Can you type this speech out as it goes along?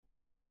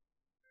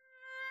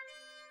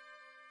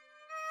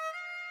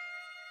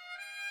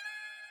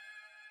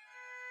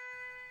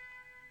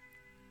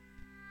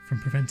From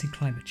preventing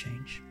climate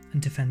change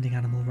and defending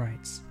animal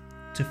rights,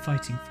 to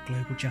fighting for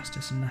global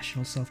justice and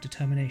national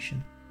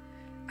self-determination,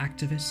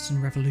 activists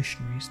and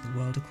revolutionaries the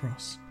world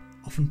across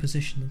often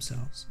position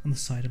themselves on the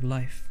side of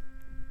life.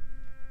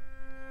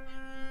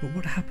 But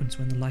what happens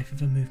when the life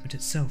of a movement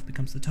itself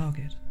becomes the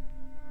target?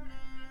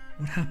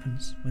 What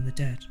happens when the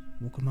dead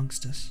walk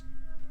amongst us?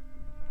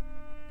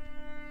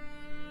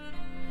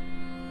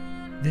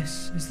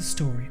 This is the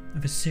story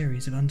of a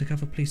series of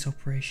undercover police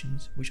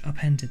operations which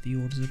upended the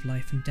orders of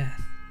life and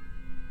death.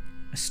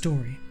 A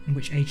story in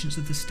which agents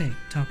of the state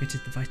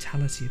targeted the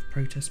vitality of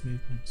protest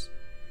movements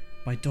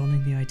by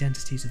donning the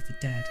identities of the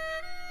dead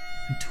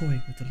and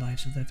toying with the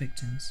lives of their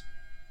victims.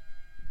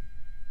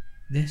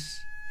 This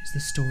is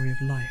the story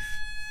of life,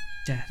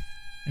 death,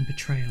 and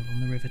betrayal on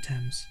the River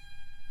Thames.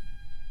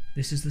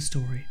 This is the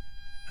story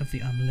of the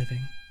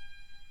unliving.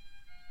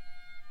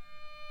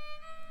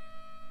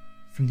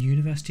 From the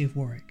University of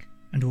Warwick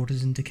and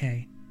Orders in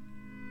Decay,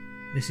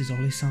 this is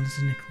Ollie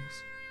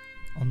Sanderson-Nichols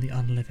on the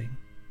unliving.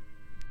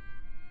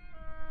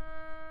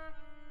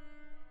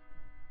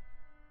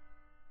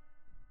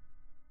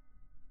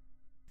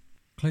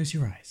 Close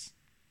your eyes.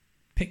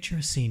 Picture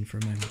a scene for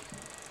a moment.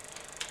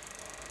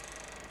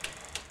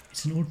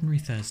 It's an ordinary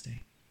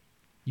Thursday.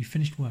 You've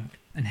finished work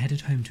and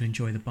headed home to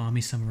enjoy the balmy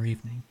summer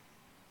evening.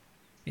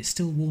 It's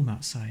still warm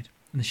outside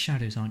and the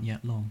shadows aren't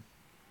yet long.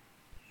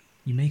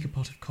 You make a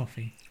pot of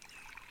coffee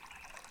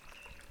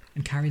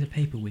and carry the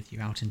paper with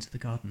you out into the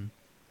garden.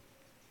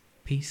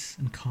 Peace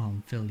and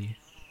calm fill you.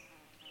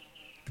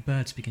 The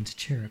birds begin to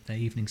chirrup their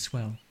evening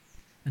swell,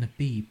 and a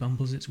bee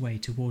bumbles its way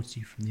towards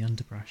you from the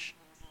underbrush.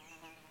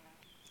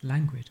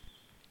 Languid,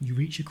 you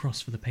reach across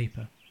for the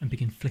paper and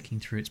begin flicking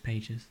through its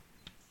pages.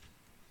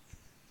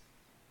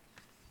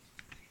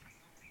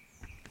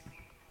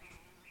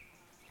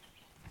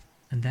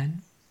 And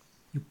then,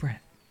 your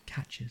breath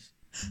catches.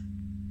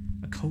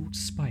 A cold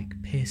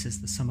spike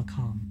pierces the summer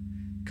calm,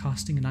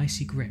 casting an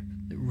icy grip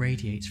that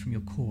radiates from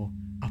your core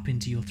up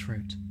into your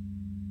throat.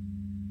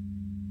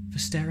 For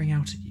staring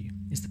out at you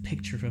is the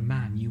picture of a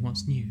man you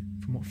once knew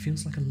from what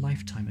feels like a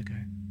lifetime ago.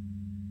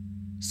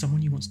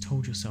 Someone you once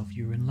told yourself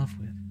you were in love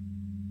with.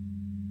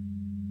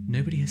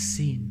 Nobody has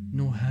seen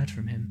nor heard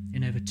from him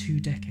in over 2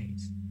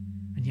 decades,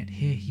 and yet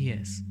here he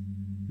is,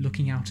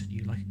 looking out at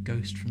you like a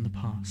ghost from the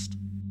past.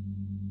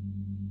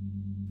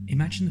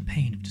 Imagine the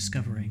pain of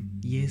discovering,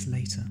 years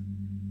later,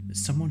 that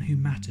someone who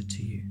mattered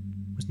to you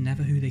was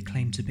never who they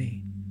claimed to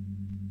be.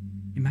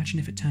 Imagine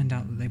if it turned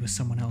out that they were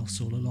someone else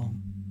all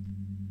along.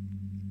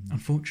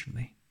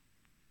 Unfortunately,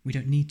 we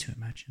don't need to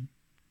imagine.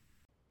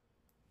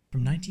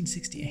 From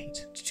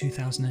 1968 to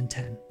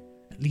 2010,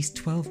 at least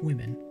 12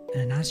 women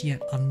and an as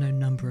yet unknown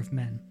number of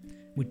men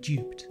were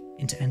duped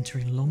into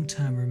entering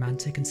long-term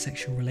romantic and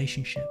sexual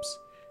relationships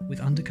with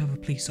undercover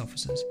police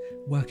officers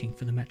working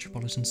for the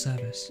Metropolitan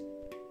Service.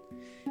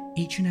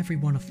 Each and every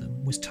one of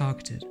them was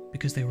targeted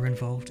because they were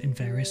involved in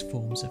various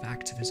forms of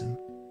activism.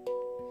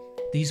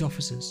 These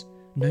officers,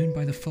 known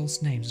by the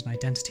false names and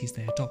identities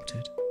they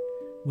adopted,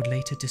 would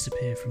later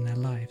disappear from their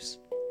lives.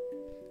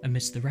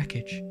 Amidst the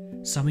wreckage,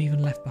 some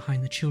even left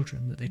behind the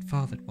children that they'd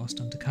fathered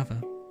whilst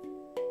undercover.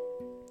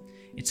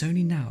 It's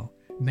only now,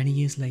 many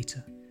years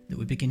later, that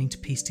we're beginning to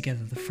piece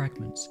together the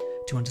fragments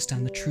to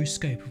understand the true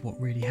scope of what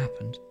really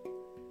happened.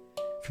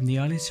 From the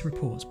earliest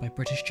reports by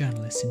British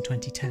journalists in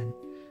 2010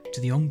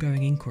 to the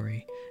ongoing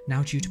inquiry,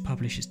 now due to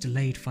publish its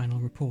delayed final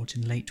report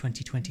in late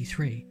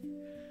 2023,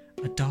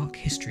 a dark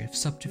history of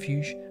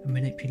subterfuge and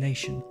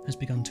manipulation has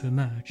begun to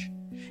emerge,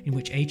 in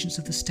which agents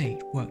of the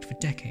state worked for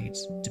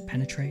decades to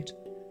penetrate,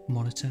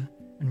 monitor,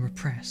 and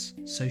repress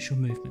social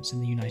movements in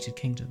the United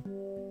Kingdom.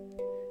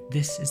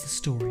 This is the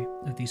story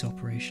of these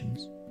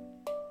operations.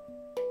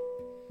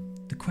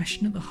 The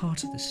question at the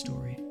heart of this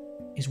story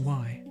is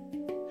why?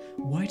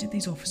 Why did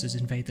these officers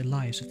invade the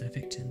lives of their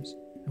victims,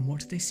 and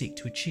what did they seek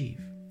to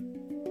achieve?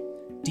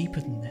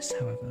 Deeper than this,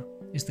 however,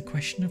 is the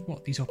question of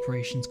what these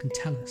operations can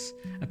tell us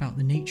about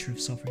the nature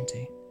of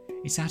sovereignty,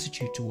 its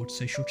attitude towards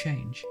social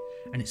change,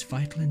 and its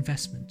vital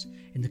investment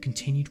in the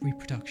continued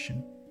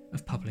reproduction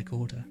of public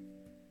order.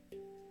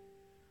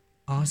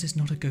 Ours is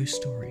not a ghost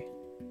story,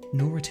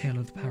 nor a tale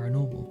of the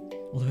paranormal,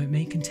 although it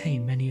may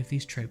contain many of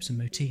these tropes and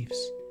motifs.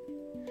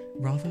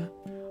 Rather,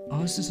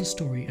 ours is a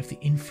story of the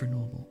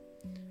infranormal,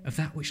 of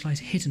that which lies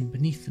hidden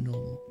beneath the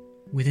normal,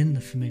 within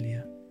the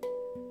familiar,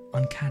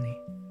 uncanny,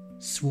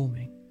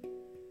 swarming,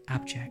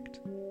 abject.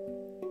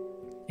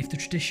 If the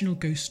traditional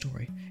ghost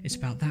story is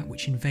about that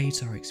which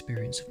invades our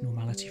experience of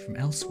normality from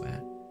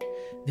elsewhere,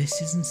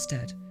 this is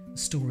instead the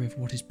story of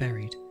what is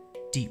buried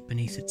deep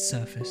beneath its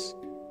surface.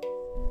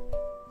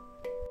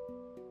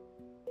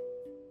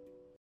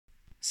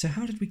 So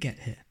how did we get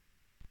here?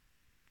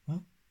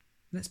 Well,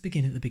 let's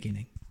begin at the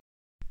beginning.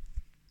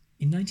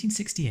 In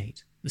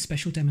 1968, the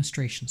Special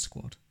Demonstration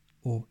Squad,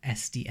 or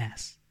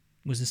SDS,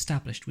 was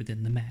established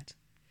within the Met,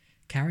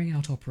 carrying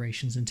out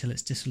operations until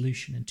its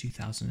dissolution in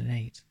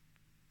 2008.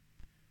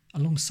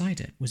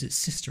 Alongside it was its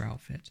sister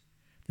outfit,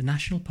 the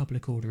National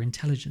Public Order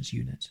Intelligence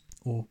Unit,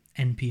 or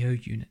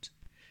NPO unit,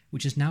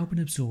 which has now been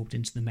absorbed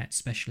into the Met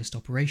Specialist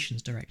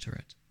Operations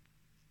Directorate.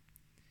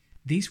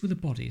 These were the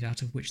bodies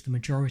out of which the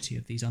majority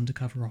of these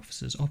undercover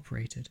officers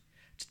operated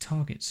to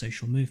target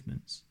social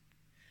movements.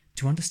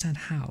 To understand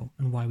how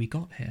and why we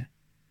got here,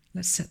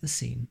 let's set the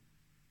scene.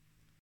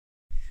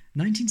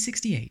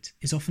 1968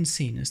 is often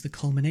seen as the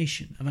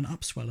culmination of an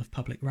upswell of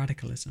public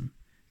radicalism,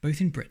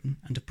 both in Britain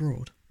and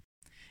abroad.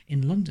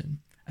 In London,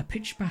 a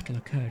pitched battle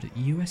occurred at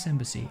the US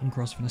Embassy in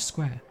Grosvenor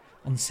Square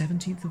on the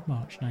 17th of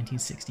March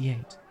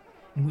 1968,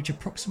 in which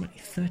approximately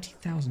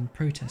 30,000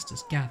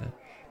 protesters gathered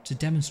to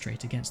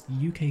demonstrate against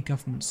the UK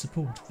government's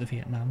support of the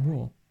Vietnam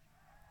War.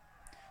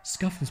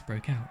 Scuffles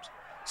broke out,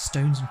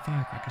 stones and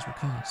firecrackers were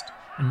cast,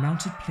 and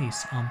mounted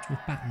police armed with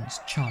batons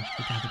charged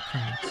the gathered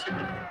crowds.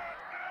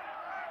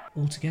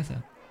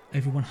 Altogether,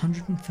 over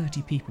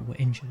 130 people were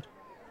injured,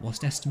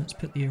 whilst estimates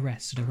put the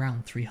arrests at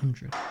around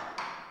 300.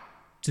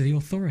 To the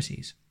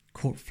authorities,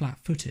 caught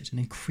flat-footed and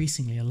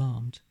increasingly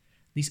alarmed,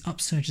 these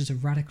upsurges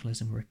of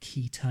radicalism were a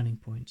key turning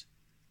point.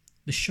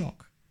 The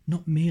shock,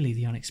 not merely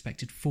the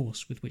unexpected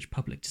force with which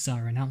public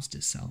desire announced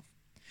itself,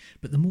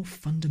 but the more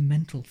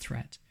fundamental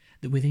threat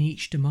that within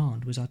each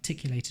demand was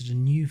articulated a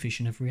new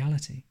vision of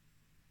reality,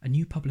 a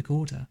new public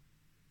order,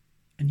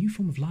 a new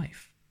form of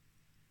life.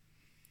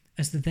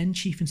 As the then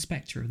Chief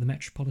Inspector of the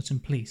Metropolitan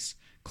Police,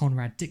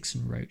 Conrad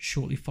Dixon, wrote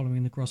shortly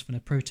following the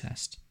Grosvenor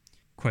protest,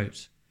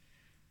 quote,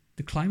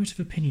 "The climate of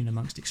opinion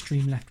amongst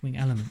extreme left-wing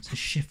elements has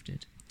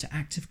shifted to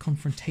active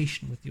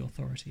confrontation with the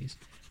authorities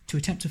to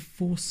attempt to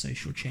force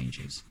social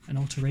changes and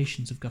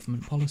alterations of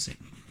government policy.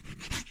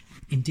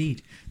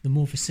 Indeed, the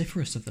more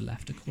vociferous of the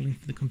left are calling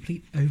for the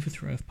complete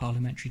overthrow of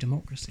parliamentary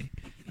democracy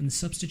and the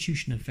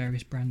substitution of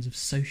various brands of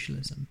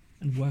socialism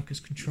and workers'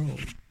 control."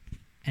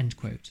 End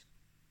quote.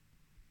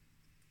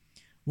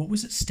 What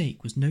was at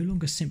stake was no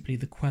longer simply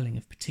the quelling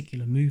of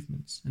particular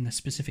movements and their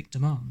specific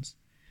demands,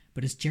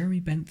 but as Jeremy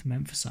Bentham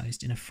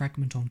emphasised in A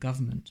Fragment on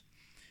Government,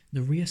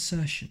 the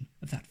reassertion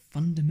of that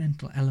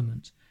fundamental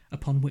element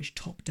upon which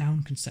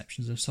top-down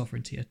conceptions of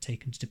sovereignty are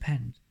taken to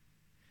depend,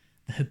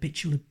 the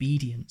habitual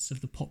obedience of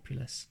the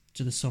populace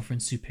to the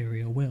sovereign's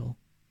superior will.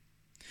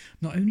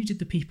 Not only did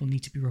the people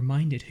need to be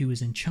reminded who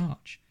was in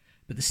charge,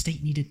 but the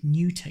state needed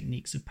new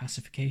techniques of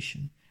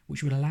pacification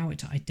which would allow it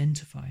to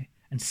identify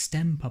and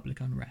stem public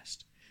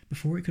unrest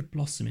before it could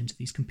blossom into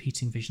these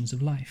competing visions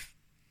of life.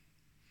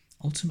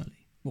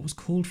 Ultimately, what was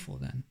called for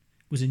then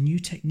was a new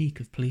technique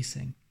of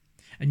policing,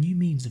 a new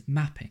means of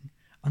mapping,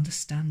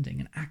 understanding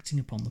and acting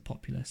upon the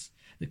populace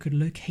that could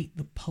locate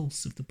the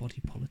pulse of the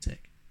body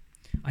politic,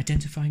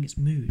 identifying its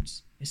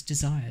moods, its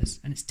desires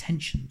and its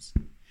tensions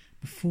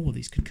before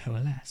these could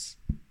coalesce.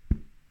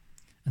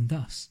 And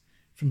thus,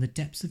 from the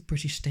depths of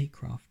British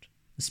statecraft,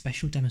 the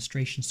Special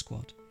Demonstration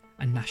Squad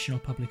and National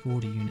Public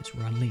Order units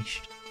were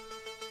unleashed.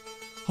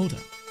 Hold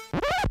up.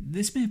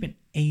 This may have been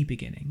a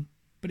beginning,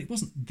 but it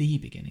wasn't the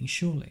beginning,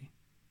 surely.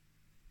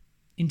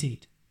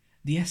 Indeed,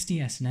 the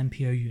SDS and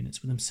MPO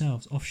units were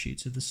themselves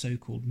offshoots of the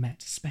so-called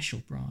Met Special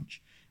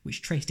Branch,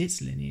 which traced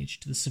its lineage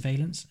to the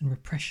surveillance and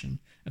repression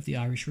of the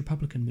Irish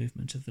Republican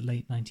movement of the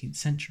late 19th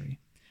century,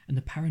 and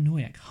the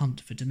paranoiac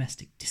hunt for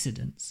domestic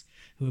dissidents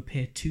who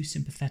appeared too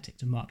sympathetic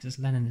to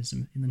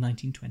Marxist-Leninism in the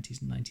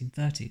 1920s and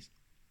 1930s.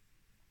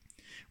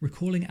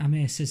 Recalling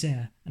Amir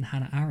Césaire and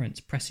Hannah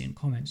Arendt's prescient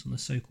comments on the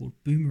so-called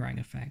boomerang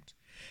effect,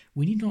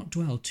 we need not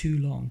dwell too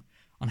long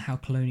on how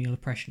colonial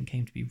oppression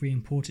came to be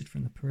re-imported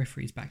from the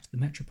peripheries back to the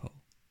metropole.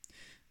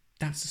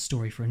 That's a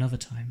story for another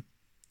time.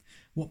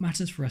 What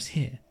matters for us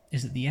here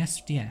is that the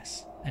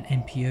SDS and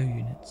MPO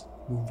units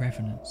were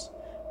revenants,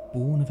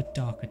 born of a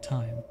darker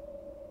time.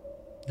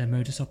 Their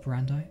modus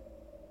operandi?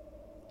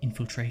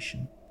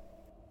 Infiltration.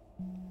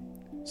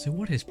 So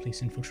what is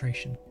police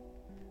infiltration?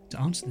 To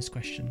answer this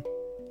question,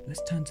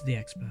 let's turn to the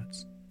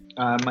experts.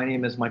 My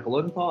name is Michael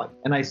Odenthal,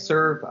 and I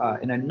serve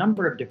in a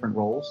number of different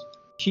roles.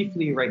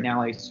 Chiefly right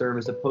now I serve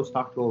as a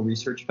postdoctoral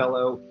research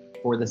fellow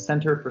for the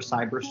Center for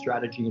Cyber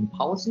Strategy and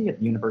Policy at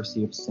the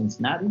University of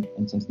Cincinnati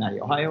in Cincinnati,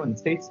 Ohio in the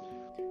States.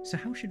 So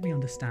how should we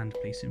understand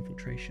police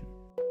infiltration?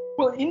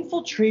 Well,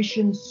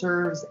 infiltration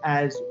serves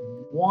as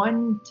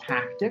one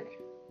tactic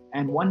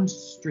and one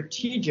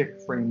strategic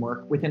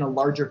framework within a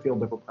larger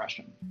field of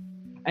oppression.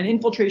 And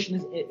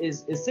infiltration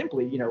is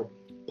simply,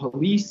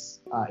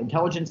 police,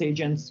 intelligence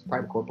agents,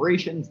 private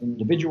corporations,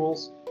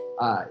 individuals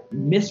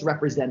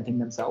misrepresenting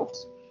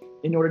themselves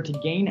in order to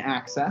gain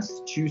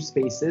access to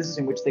spaces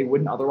in which they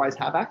wouldn't otherwise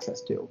have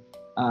access to,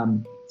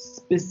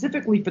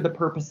 specifically for the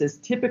purposes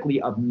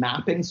typically of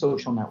mapping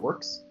social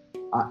networks,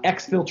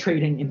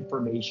 exfiltrating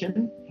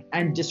information,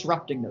 and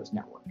disrupting those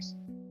networks.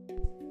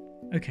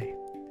 Okay,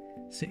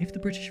 so if the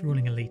British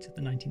ruling elite of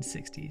the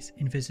 1960s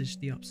envisaged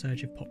the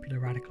upsurge of popular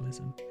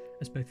radicalism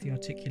as both the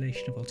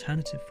articulation of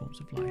alternative forms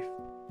of life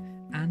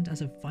and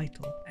as a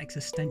vital,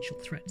 existential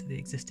threat to the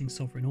existing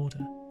sovereign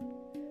order,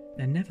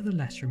 there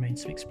nevertheless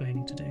remains some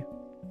explaining to do.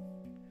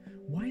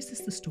 Why is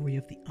this the story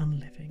of the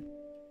unliving?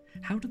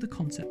 How do the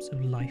concepts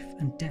of life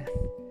and death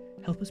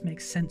help us make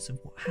sense of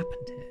what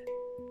happened here?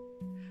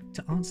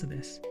 To answer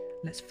this,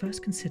 let's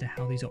first consider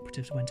how these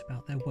operatives went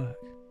about their work.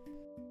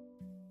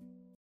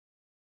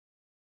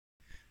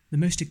 The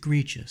most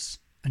egregious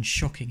and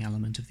shocking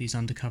element of these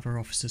undercover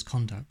officers'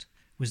 conduct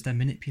was their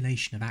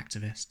manipulation of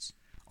activists,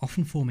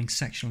 often forming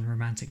sexual and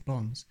romantic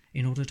bonds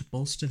in order to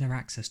bolster their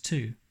access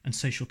to, and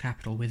social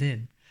capital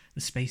within, the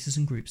spaces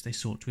and groups they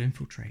sought to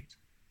infiltrate.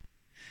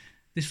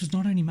 This was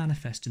not only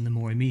manifest in the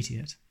more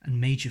immediate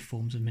and major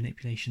forms of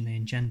manipulation they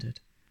engendered,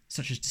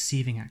 such as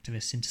deceiving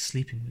activists into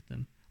sleeping with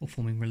them or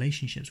forming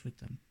relationships with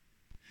them,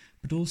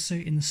 but also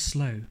in the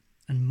slow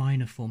and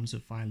minor forms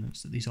of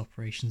violence that these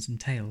operations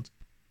entailed: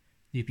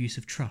 the abuse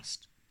of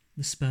trust,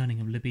 the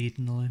spurning of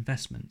libidinal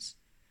investments,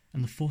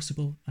 and the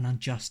forcible and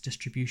unjust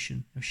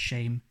distribution of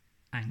shame,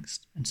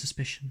 angst, and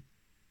suspicion.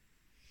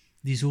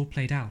 These all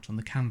played out on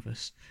the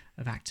canvas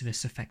of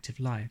activists' affective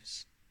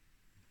lives.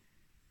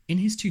 In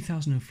his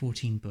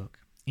 2014 book,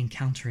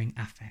 Encountering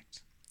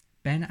Affect,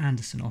 Ben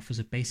Anderson offers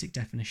a basic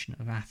definition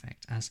of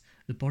affect as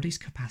the body's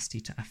capacity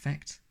to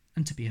affect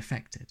and to be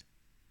affected.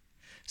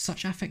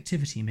 Such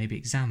affectivity may be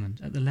examined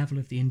at the level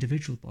of the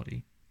individual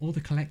body or the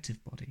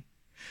collective body,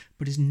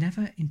 but is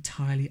never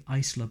entirely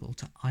isolable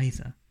to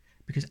either,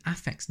 because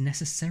affects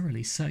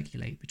necessarily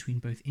circulate between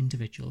both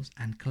individuals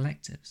and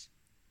collectives.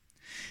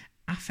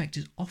 Affect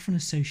is often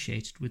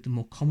associated with the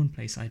more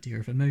commonplace idea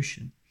of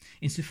emotion,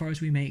 insofar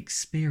as we may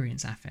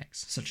experience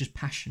affects such as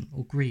passion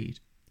or greed.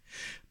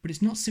 But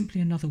it's not simply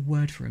another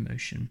word for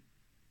emotion.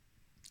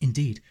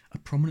 Indeed, a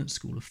prominent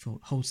school of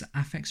thought holds that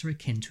affects are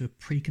akin to a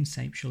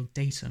preconceptual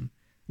datum,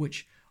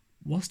 which,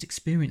 whilst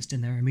experienced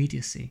in their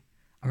immediacy,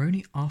 are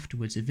only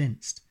afterwards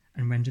evinced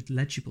and rendered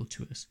legible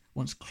to us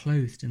once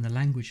clothed in the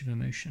language of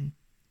emotion.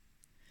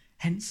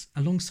 Hence,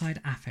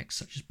 alongside affects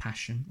such as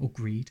passion or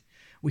greed,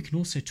 we can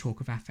also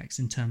talk of affects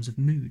in terms of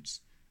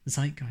moods,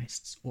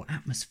 zeitgeists, or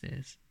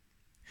atmospheres.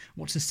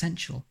 What's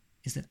essential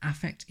is that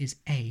affect is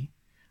A,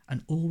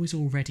 an always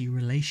already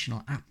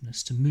relational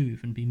aptness to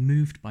move and be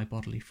moved by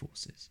bodily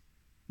forces,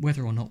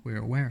 whether or not we're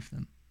aware of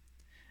them,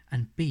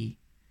 and B,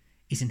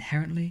 is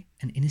inherently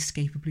and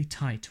inescapably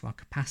tied to our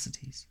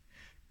capacities,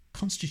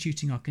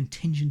 constituting our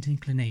contingent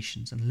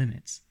inclinations and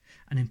limits,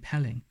 and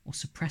impelling or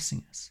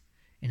suppressing us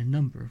in a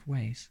number of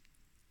ways.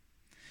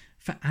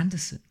 For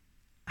Anderson,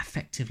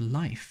 affective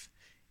life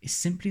is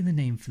simply the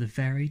name for the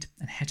varied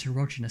and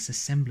heterogeneous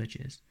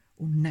assemblages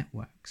or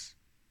networks,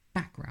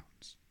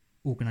 backgrounds,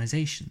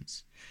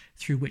 organisations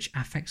through which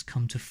affects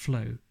come to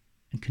flow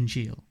and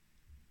congeal.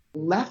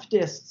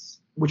 Leftists,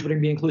 which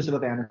would be inclusive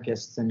of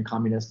anarchists and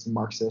communists and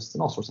Marxists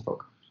and all sorts of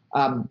folk,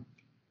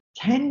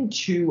 tend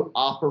to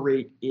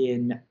operate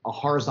in a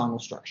horizontal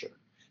structure.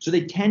 So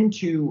they tend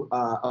to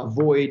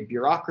avoid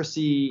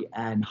bureaucracy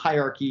and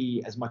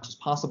hierarchy as much as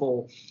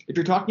possible. If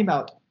you're talking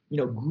about,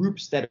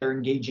 groups that are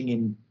engaging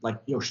in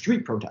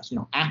street protests,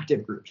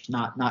 active groups,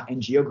 not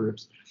NGO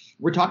groups,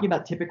 we're talking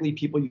about typically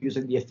people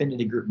using the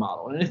affinity group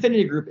model. And an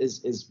affinity group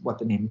is what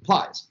the name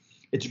implies.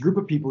 It's a group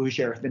of people who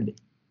share affinity.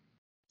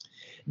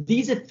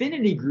 These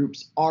affinity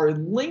groups are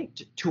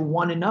linked to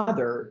one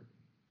another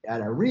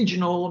at a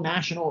regional,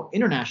 national,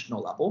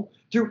 international level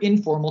through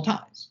informal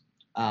ties.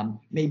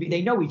 Maybe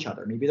they know each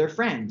other, maybe they're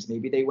friends,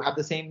 maybe they have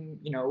the same,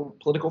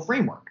 political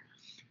framework.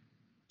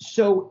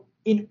 So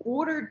in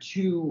order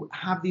to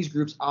have these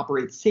groups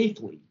operate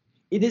safely,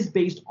 it is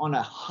based on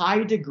a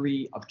high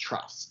degree of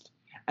trust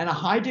and a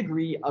high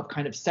degree of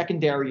kind of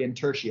secondary and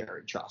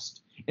tertiary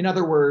trust. In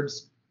other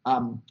words,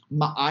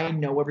 I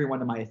know everyone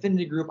in my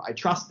affinity group, I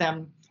trust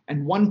them,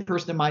 and one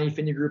person in my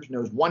affinity group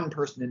knows one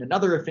person in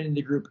another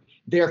affinity group,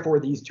 therefore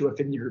these two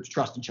affinity groups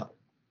trust each other.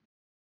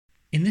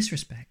 In this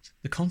respect,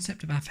 the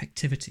concept of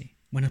affectivity,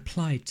 when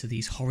applied to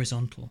these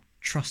horizontal,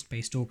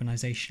 trust-based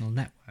organisational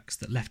networks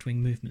that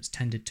left-wing movements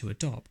tended to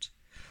adopt,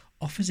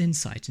 offers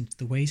insight into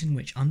the ways in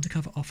which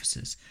undercover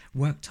officers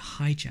work to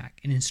hijack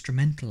and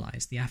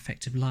instrumentalise the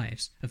affective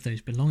lives of those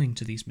belonging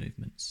to these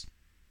movements.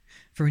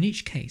 For in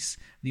each case,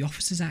 the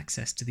officers'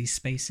 access to these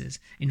spaces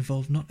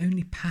involved not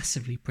only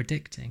passively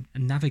predicting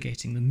and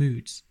navigating the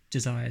moods,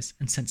 desires,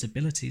 and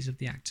sensibilities of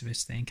the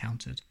activists they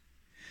encountered,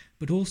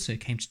 but also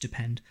came to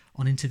depend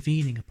on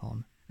intervening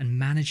upon and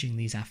managing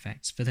these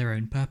affects for their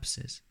own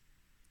purposes.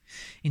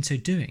 In so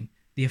doing,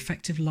 the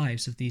affective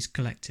lives of these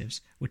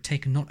collectives were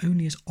taken not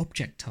only as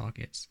object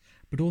targets,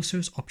 but also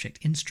as object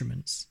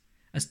instruments,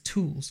 as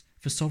tools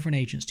for sovereign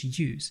agents to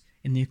use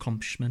in the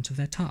accomplishment of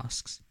their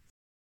tasks.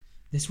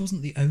 This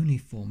wasn't the only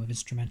form of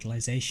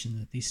instrumentalization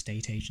that these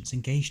state agents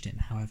engaged in,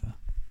 however.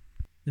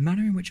 The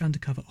manner in which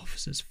undercover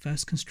officers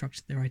first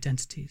constructed their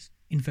identities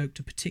invoked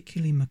a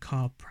particularly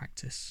macabre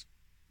practice,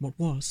 what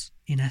was,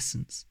 in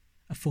essence,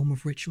 a form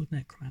of ritual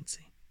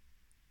necromancy.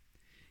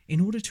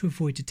 In order to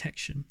avoid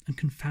detection and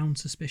confound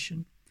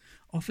suspicion,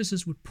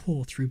 officers would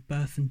pore through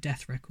birth and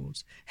death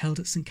records held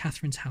at St.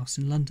 Catherine's House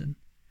in London,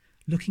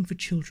 looking for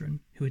children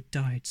who had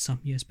died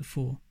some years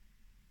before.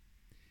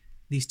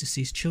 These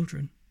deceased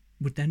children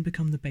would then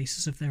become the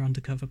basis of their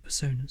undercover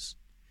personas,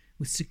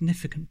 with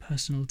significant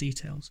personal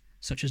details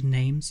such as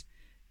names,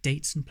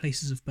 dates and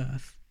places of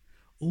birth,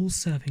 all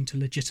serving to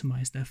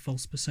legitimize their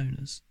false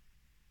personas.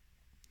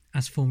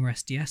 As former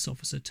SDS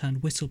officer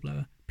turned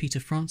whistleblower Peter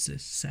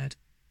Francis said,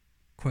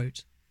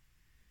 quote,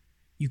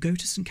 "You go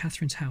to St.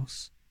 Catherine's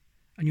House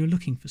and you're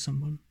looking for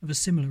someone of a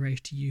similar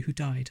age to you who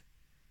died,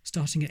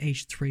 starting at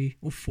age 3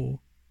 or 4,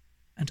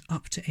 and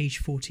up to age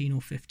 14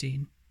 or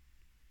 15.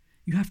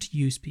 You have to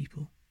use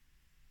people.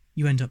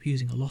 You end up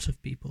using a lot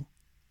of people."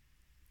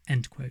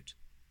 End quote.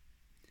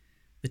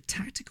 The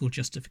tactical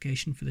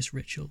justification for this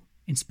ritual,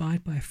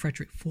 inspired by a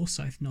Frederick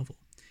Forsyth novel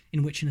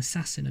in which an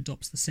assassin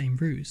adopts the same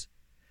ruse,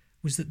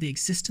 was that the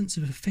existence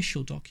of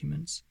official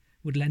documents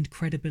would lend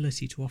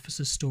credibility to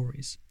officers'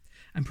 stories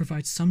and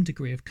provide some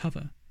degree of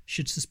cover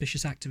should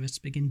suspicious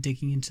activists begin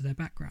digging into their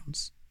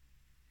backgrounds.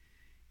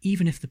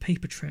 Even if the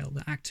paper trail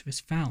that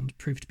activists found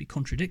proved to be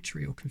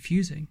contradictory or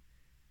confusing,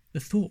 the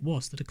thought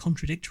was that a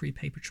contradictory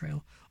paper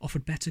trail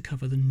offered better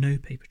cover than no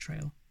paper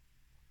trail.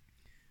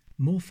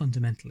 More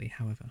fundamentally,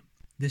 however,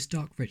 this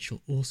dark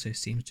ritual also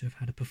seems to have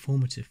had a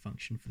performative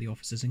function for the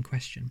officers in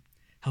question,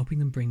 helping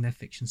them bring their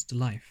fictions to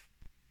life.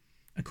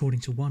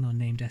 According to one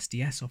unnamed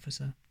SDS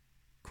officer,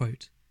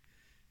 quote,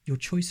 "Your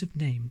choice of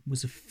name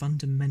was of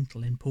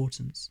fundamental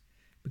importance,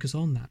 because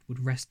on that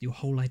would rest your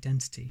whole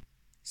identity,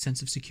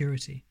 sense of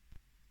security,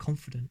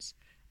 confidence,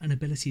 and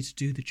ability to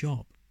do the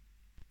job.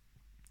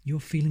 You're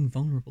feeling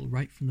vulnerable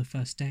right from the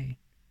first day.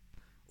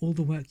 All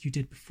the work you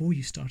did before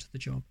you started the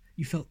job,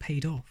 you felt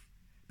paid off,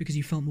 because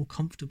you felt more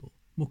comfortable,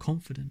 more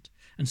confident,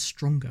 and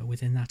stronger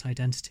within that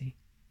identity."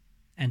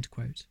 End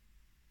quote.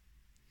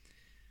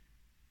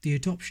 The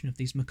adoption of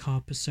these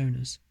macabre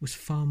personas was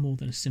far more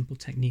than a simple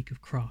technique of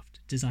craft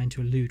designed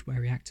to elude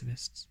wary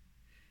activists.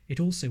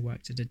 It also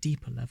worked at a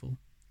deeper level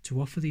to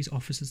offer these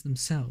officers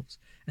themselves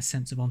a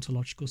sense of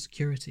ontological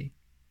security,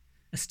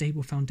 a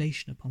stable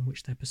foundation upon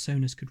which their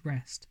personas could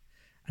rest,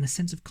 and a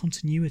sense of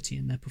continuity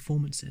in their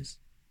performances.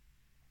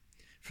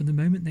 From the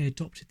moment they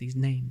adopted these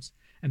names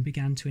and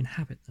began to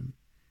inhabit them,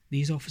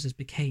 these officers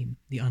became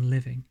the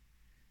unliving,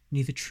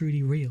 neither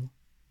truly real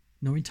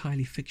nor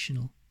entirely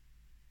fictional,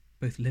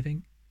 both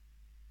living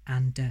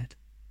and dead.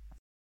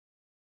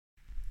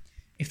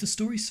 If the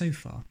story so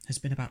far has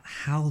been about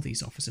how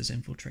these officers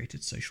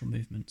infiltrated social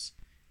movements,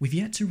 we've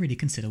yet to really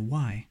consider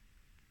why.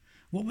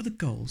 What were the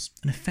goals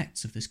and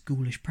effects of this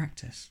ghoulish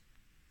practice?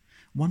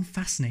 One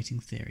fascinating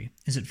theory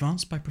is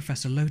advanced by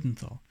Professor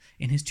Lodenthal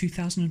in his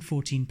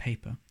 2014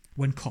 paper,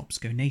 When Cops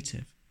Go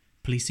Native,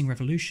 Policing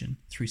Revolution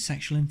Through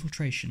Sexual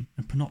Infiltration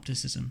and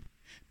Panopticism,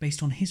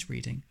 based on his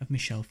reading of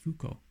Michel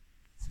Foucault.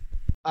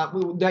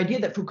 The idea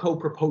that Foucault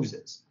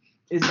proposes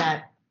is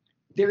that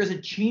there is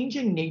a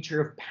changing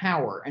nature of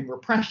power and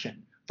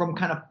repression from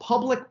kind of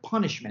public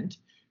punishment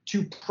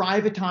to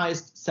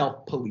privatized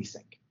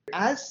self-policing.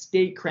 As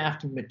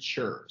statecraft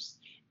matures,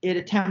 it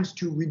attempts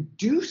to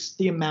reduce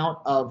the amount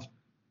of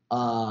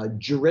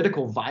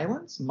juridical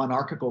violence,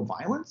 monarchical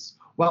violence,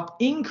 while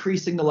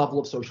increasing the level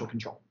of social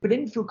control. But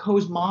in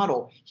Foucault's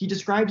model, he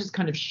describes this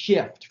kind of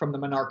shift from the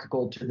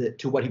monarchical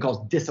to what he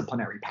calls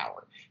disciplinary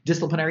power.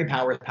 Disciplinary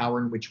power is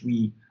power in which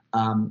we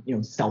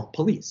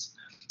self-police.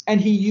 And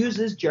he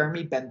uses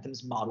Jeremy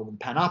Bentham's model of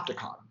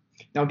panopticon.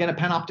 Now, again, a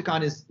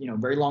panopticon is,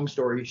 very long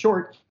story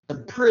short, a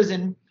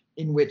prison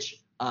in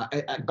which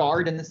a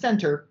guard in the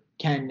center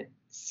can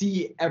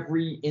see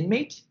every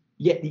inmate,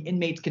 yet the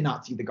inmates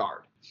cannot see the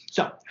guard.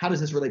 So how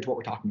does this relate to what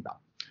we're talking about?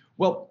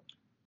 Well,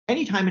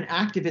 anytime an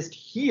activist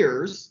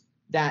hears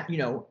that,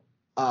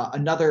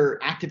 another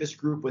activist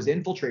group was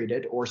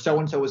infiltrated or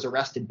so-and-so was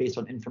arrested based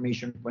on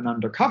information when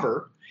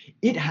undercover,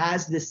 it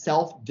has this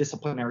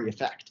self-disciplinary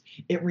effect.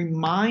 It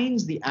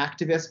reminds the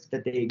activist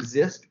that they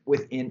exist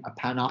within a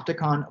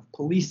panopticon of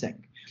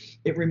policing.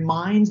 It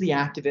reminds the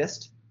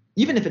activist,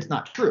 even if it's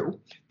not true,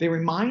 they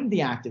remind the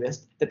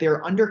activist that they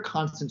are under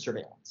constant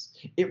surveillance.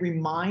 It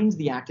reminds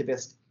the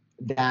activist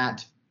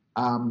that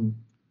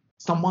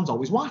someone's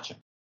always watching.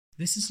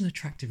 This is an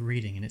attractive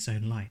reading in its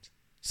own light,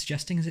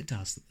 suggesting as it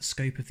does that the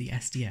scope of the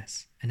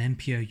SDS and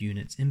MPO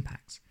units'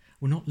 impacts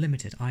were not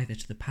limited either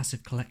to the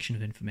passive collection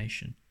of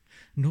information,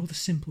 nor the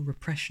simple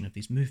repression of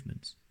these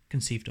movements,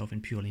 conceived of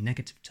in purely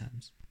negative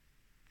terms.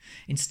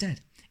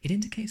 Instead, it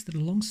indicates that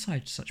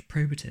alongside such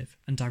probative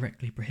and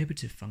directly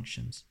prohibitive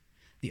functions,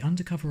 the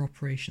undercover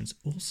operations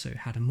also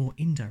had a more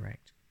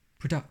indirect,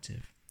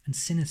 productive, and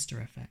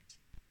sinister effect: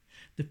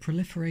 the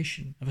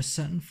proliferation of a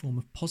certain form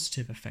of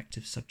positive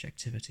affective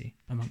subjectivity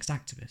amongst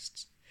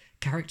activists,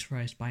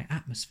 characterized by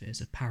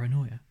atmospheres of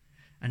paranoia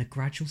and a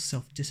gradual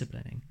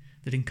self-disciplining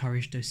that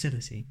encouraged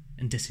docility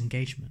and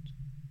disengagement.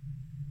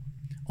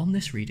 On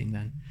this reading,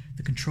 then,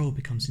 the control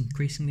becomes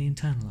increasingly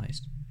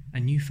internalized, a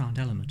newfound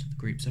element of the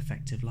group's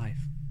effective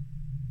life.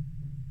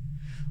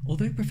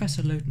 Although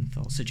Professor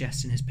Lodenthal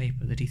suggests in his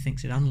paper that he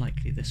thinks it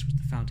unlikely this was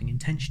the founding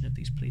intention of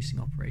these policing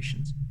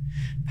operations,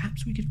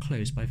 perhaps we could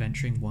close by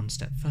venturing one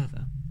step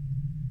further.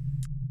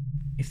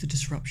 If the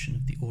disruption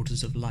of the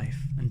orders of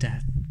life and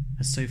death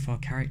has so far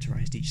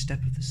characterized each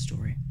step of this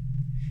story,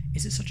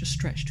 is it such a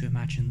stretch to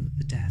imagine that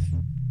the death,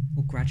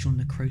 or gradual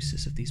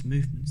necrosis of these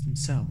movements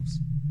themselves,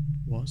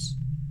 was,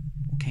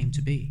 or came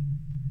to be,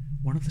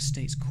 one of the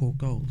state's core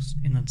goals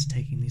in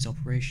undertaking these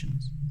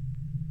operations?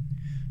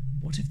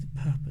 What if the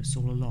purpose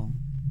all along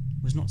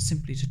was not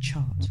simply to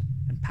chart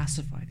and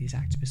pacify these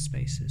activist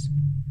spaces,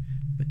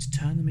 but to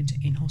turn them into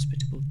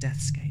inhospitable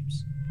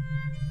deathscapes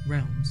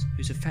Realms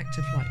whose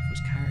effective life was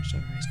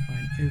characterized by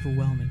an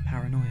overwhelming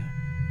paranoia,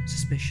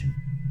 suspicion,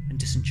 and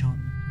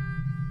disenchantment.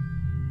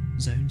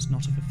 Zones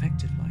not of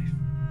effective life,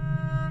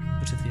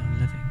 but of the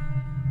unliving.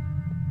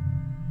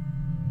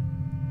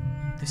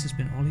 This has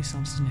been Ollie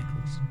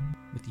Sanderson-Nichols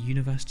with the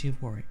University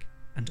of Warwick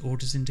and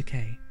Orders in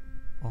Decay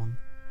on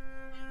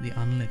The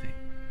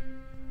Unliving.